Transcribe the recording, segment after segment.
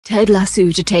Ted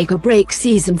Lasso to take a break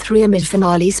Season 3 amid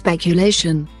finale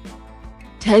speculation.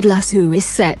 Ted Lasso is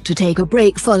set to take a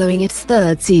break following its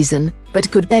third season,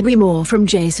 but could there be more from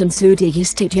Jason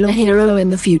Sudeikis' titular hero in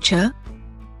the future?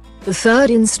 The third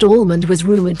installment was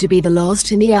rumored to be the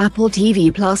last in the Apple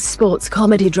TV Plus sports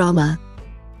comedy drama,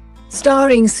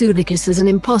 starring Sudekis as an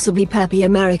impossibly peppy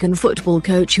American football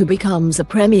coach who becomes a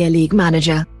Premier League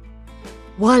manager.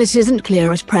 While it isn't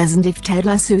clear at present if Ted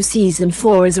Lasso Season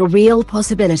 4 is a real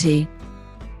possibility,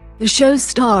 the show's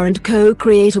star and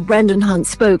co-creator Brendan Hunt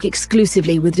spoke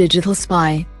exclusively with Digital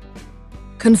Spy,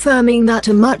 confirming that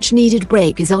a much-needed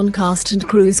break is on cast and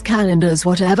crew's calendars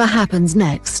whatever happens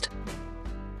next.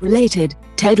 Related,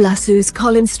 Ted Lasso's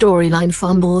Colin storyline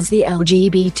fumbles the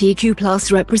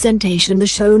LGBTQ+ representation the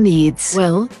show needs.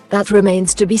 Well, that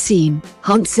remains to be seen,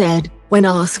 Hunt said, when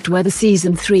asked whether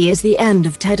Season 3 is the end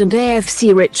of Ted and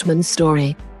AFC Richmond's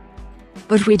story.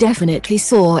 But we definitely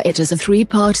saw it as a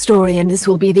three-part story and this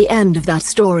will be the end of that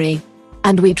story.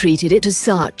 And we treated it as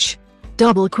such.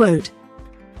 Double quote.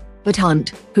 But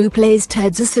Hunt, who plays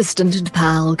Ted's assistant and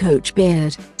pal Coach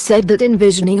Beard, said that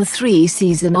envisioning a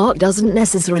three-season arc doesn't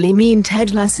necessarily mean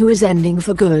Ted Lasso is ending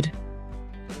for good.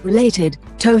 Related,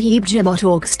 Toheeb Jabbar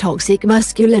talks toxic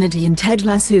masculinity in Ted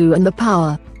Lasso and the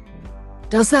Power.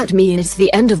 Does that mean it's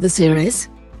the end of the series?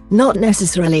 Not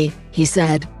necessarily, he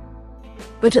said.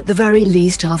 But at the very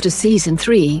least after Season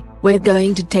 3, we're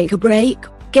going to take a break,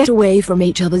 get away from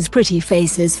each other's pretty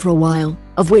faces for a while,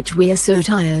 of which we are so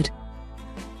tired.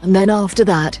 And then after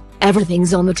that,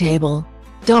 everything's on the table.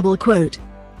 Double quote.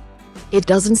 It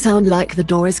doesn't sound like the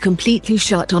door is completely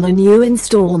shut on a new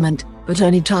installment, but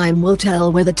only time will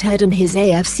tell whether Ted and his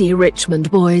AFC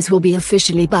Richmond boys will be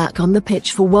officially back on the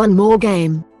pitch for one more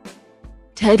game.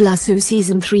 Ted Lasso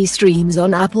Season 3 streams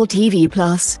on Apple TV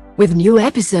Plus, with new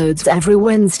episodes every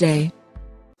Wednesday.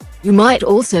 You might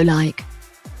also like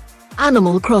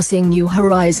Animal Crossing New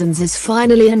Horizons is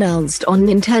finally announced on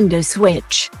Nintendo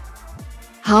Switch.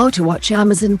 How to watch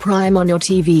Amazon Prime on your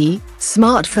TV,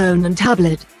 smartphone and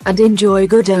tablet, and enjoy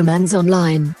Good Omens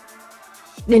online.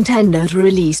 Nintendo to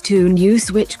release 2 new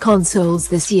Switch consoles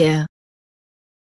this year.